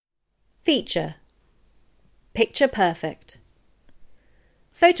Feature. Picture perfect.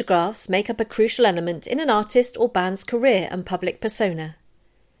 Photographs make up a crucial element in an artist or band's career and public persona.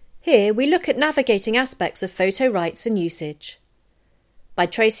 Here we look at navigating aspects of photo rights and usage. By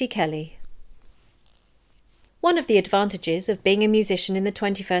Tracy Kelly. One of the advantages of being a musician in the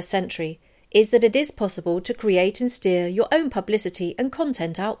 21st century is that it is possible to create and steer your own publicity and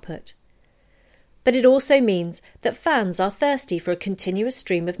content output. But it also means that fans are thirsty for a continuous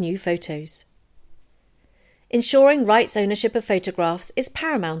stream of new photos. Ensuring rights ownership of photographs is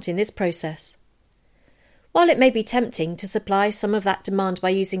paramount in this process. While it may be tempting to supply some of that demand by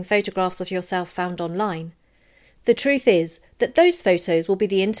using photographs of yourself found online, the truth is that those photos will be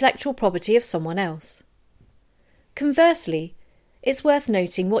the intellectual property of someone else. Conversely, it's worth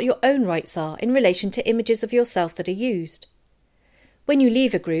noting what your own rights are in relation to images of yourself that are used. When you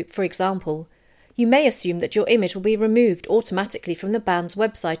leave a group, for example, you may assume that your image will be removed automatically from the band's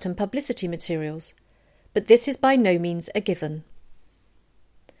website and publicity materials, but this is by no means a given.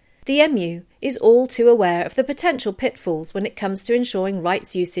 The MU is all too aware of the potential pitfalls when it comes to ensuring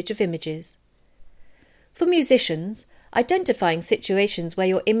rights usage of images. For musicians, identifying situations where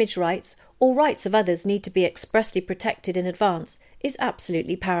your image rights or rights of others need to be expressly protected in advance is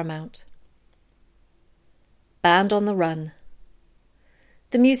absolutely paramount. Band on the run.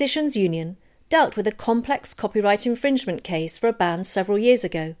 The Musicians' Union dealt with a complex copyright infringement case for a band several years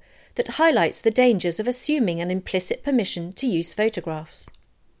ago that highlights the dangers of assuming an implicit permission to use photographs.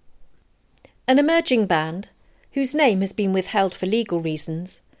 An emerging band, whose name has been withheld for legal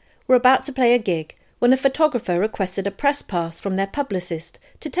reasons, were about to play a gig when a photographer requested a press pass from their publicist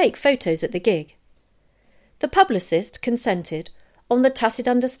to take photos at the gig. The publicist consented on the tacit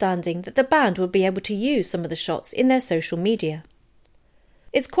understanding that the band would be able to use some of the shots in their social media.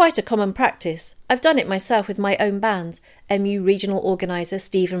 It's quite a common practice. I've done it myself with my own bands, MU regional organiser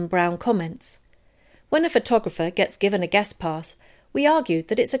Stephen Brown comments. When a photographer gets given a guest pass, we argue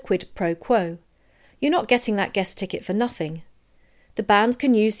that it's a quid pro quo. You're not getting that guest ticket for nothing. The band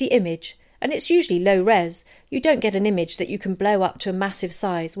can use the image, and it's usually low res. You don't get an image that you can blow up to a massive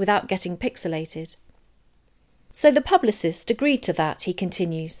size without getting pixelated. So the publicist agreed to that, he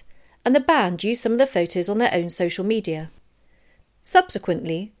continues, and the band used some of the photos on their own social media.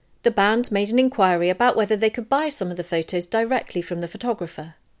 Subsequently, the band made an inquiry about whether they could buy some of the photos directly from the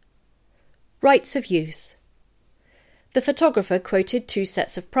photographer. Rights of use. The photographer quoted 2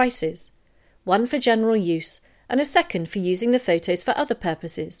 sets of prices, one for general use and a second for using the photos for other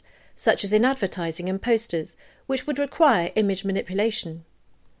purposes, such as in advertising and posters, which would require image manipulation.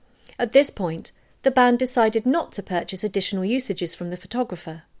 At this point, the band decided not to purchase additional usages from the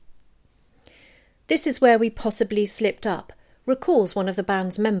photographer. This is where we possibly slipped up, recalls one of the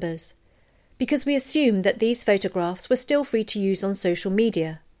band's members, because we assumed that these photographs were still free to use on social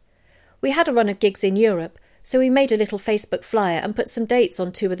media. We had a run of gigs in Europe, so we made a little Facebook flyer and put some dates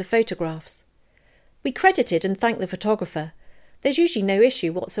on 2 of the photographs. We credited and thanked the photographer. There's usually no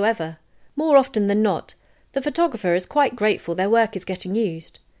issue whatsoever. More often than not, the photographer is quite grateful their work is getting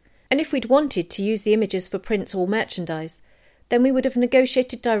used. And if we'd wanted to use the images for prints or merchandise, then we would have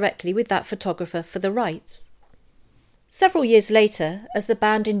negotiated directly with that photographer for the rights. Several years later, as the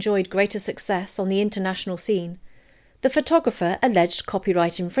band enjoyed greater success on the international scene, the photographer alleged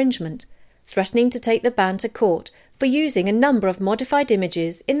copyright infringement, threatening to take the band to court for using a number of modified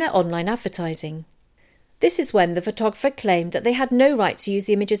images in their online advertising. This is when the photographer claimed that they had no right to use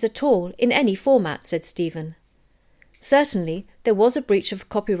the images at all in any format, said Stephen. Certainly, there was a breach of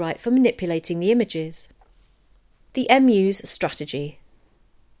copyright for manipulating the images. The MU's strategy.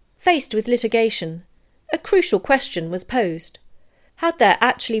 Faced with litigation, a crucial question was posed. Had there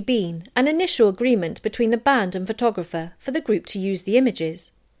actually been an initial agreement between the band and photographer for the group to use the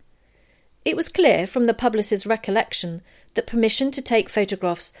images? It was clear from the publicist's recollection that permission to take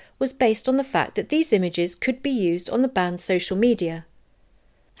photographs was based on the fact that these images could be used on the band's social media.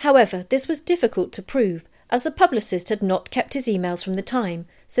 However, this was difficult to prove, as the publicist had not kept his emails from the time,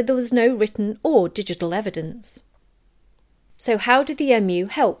 so there was no written or digital evidence. So how did the MU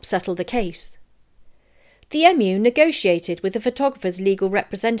help settle the case? The MU negotiated with the photographer's legal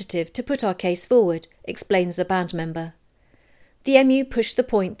representative to put our case forward, explains the band member. The MU pushed the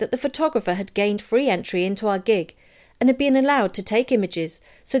point that the photographer had gained free entry into our gig and had been allowed to take images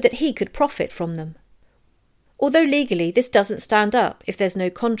so that he could profit from them. Although legally this doesn't stand up if there's no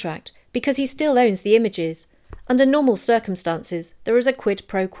contract, because he still owns the images, under normal circumstances there is a quid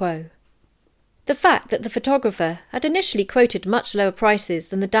pro quo. The fact that the photographer had initially quoted much lower prices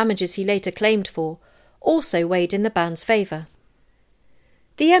than the damages he later claimed for also weighed in the band's favour.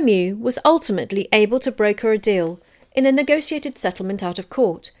 The MU was ultimately able to broker a deal in a negotiated settlement out of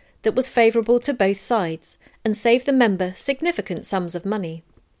court that was favourable to both sides and saved the member significant sums of money.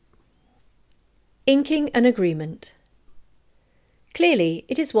 Inking an agreement. Clearly,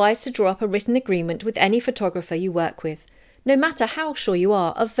 it is wise to draw up a written agreement with any photographer you work with, no matter how sure you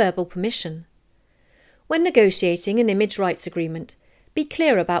are of verbal permission. When negotiating an image rights agreement, be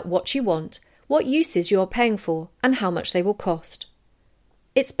clear about what you want, what uses you are paying for, and how much they will cost.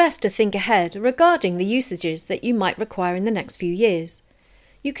 It's best to think ahead regarding the usages that you might require in the next few years.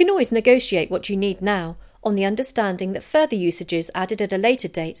 You can always negotiate what you need now, on the understanding that further usages added at a later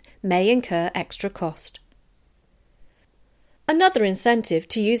date may incur extra cost. Another incentive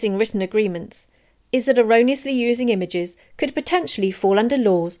to using written agreements is that erroneously using images could potentially fall under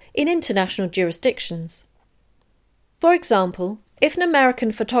laws in international jurisdictions. For example, if an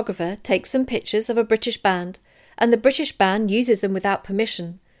American photographer takes some pictures of a British band and the British band uses them without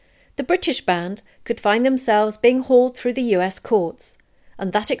permission, the British band could find themselves being hauled through the US courts,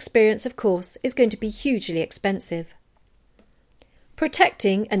 and that experience, of course, is going to be hugely expensive.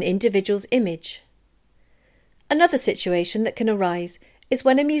 Protecting an individual's image. Another situation that can arise is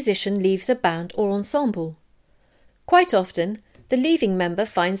when a musician leaves a band or ensemble. Quite often, the leaving member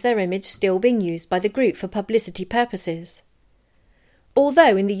finds their image still being used by the group for publicity purposes.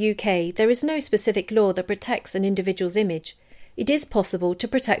 Although in the UK there is no specific law that protects an individual's image, it is possible to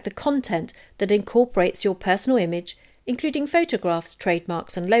protect the content that incorporates your personal image, including photographs,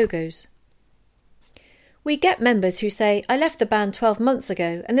 trademarks and logos. We get members who say, "I left the band 12 months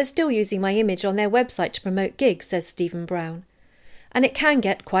ago and they're still using my image on their website to promote gigs," says Stephen Brown. And it can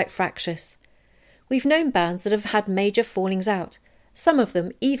get quite fractious. We've known bands that have had major fallings out, some of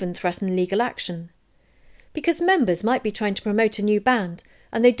them even threaten legal action. Because members might be trying to promote a new band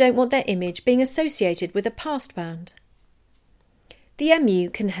and they don't want their image being associated with a past band. The MU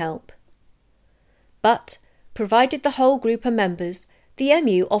can help. But, provided the whole group are members, the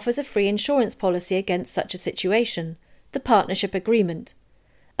MU offers a free insurance policy against such a situation, the Partnership Agreement,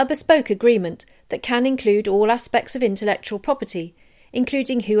 a bespoke agreement that can include all aspects of intellectual property,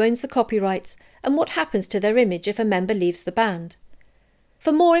 including who owns the copyrights and what happens to their image if a member leaves the band.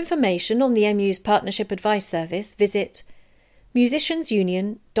 For more information on the MU's Partnership Advice Service, visit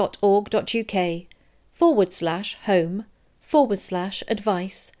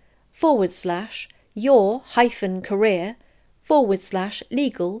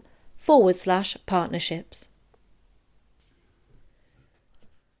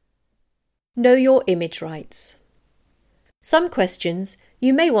Know your image rights. Some questions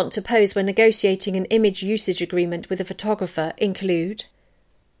you may want to pose when negotiating an image usage agreement with a photographer include: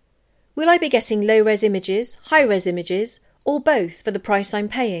 will I be getting low-res images, high-res images, or both for the price I'm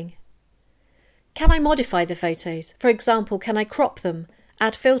paying? Can I modify the photos? For example, can I crop them,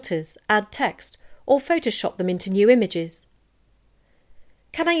 add filters, add text, or Photoshop them into new images?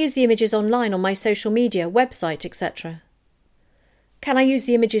 Can I use the images online on my social media, website, etc.? Can I use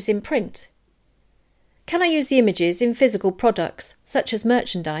the images in print? Can I use the images in physical products, such as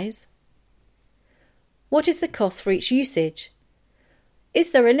merchandise? What is the cost for each usage?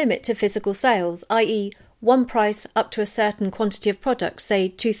 Is there a limit to physical sales, i.e., one price up to a certain quantity of products, say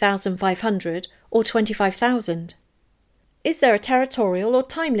 2,500 or 25,000? Is there a territorial or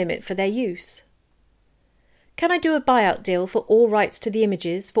time limit for their use? Can I do a buyout deal for all rights to the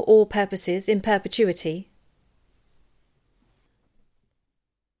images for all purposes in perpetuity?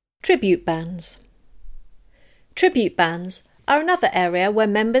 Tribute bands. Tribute bands are another area where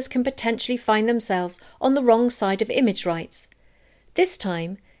members can potentially find themselves on the wrong side of image rights, this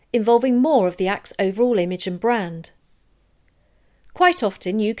time involving more of the act's overall image and brand. Quite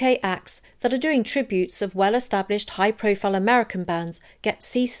often, UK acts that are doing tributes of well-established high-profile American bands get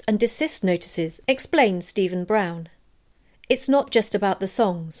cease and desist notices, explains Stephen Brown. It's not just about the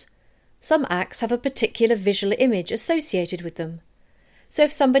songs. Some acts have a particular visual image associated with them. So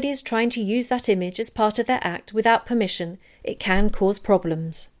if somebody is trying to use that image as part of their act without permission, it can cause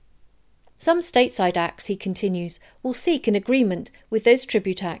problems. Some stateside acts, he continues, will seek an agreement with those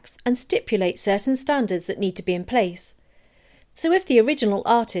tribute acts and stipulate certain standards that need to be in place. So if the original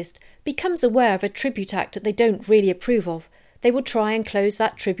artist becomes aware of a tribute act that they don't really approve of, they will try and close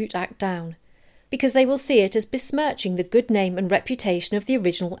that tribute act down, because they will see it as besmirching the good name and reputation of the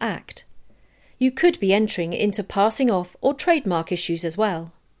original act. You could be entering into passing off or trademark issues as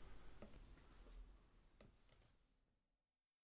well.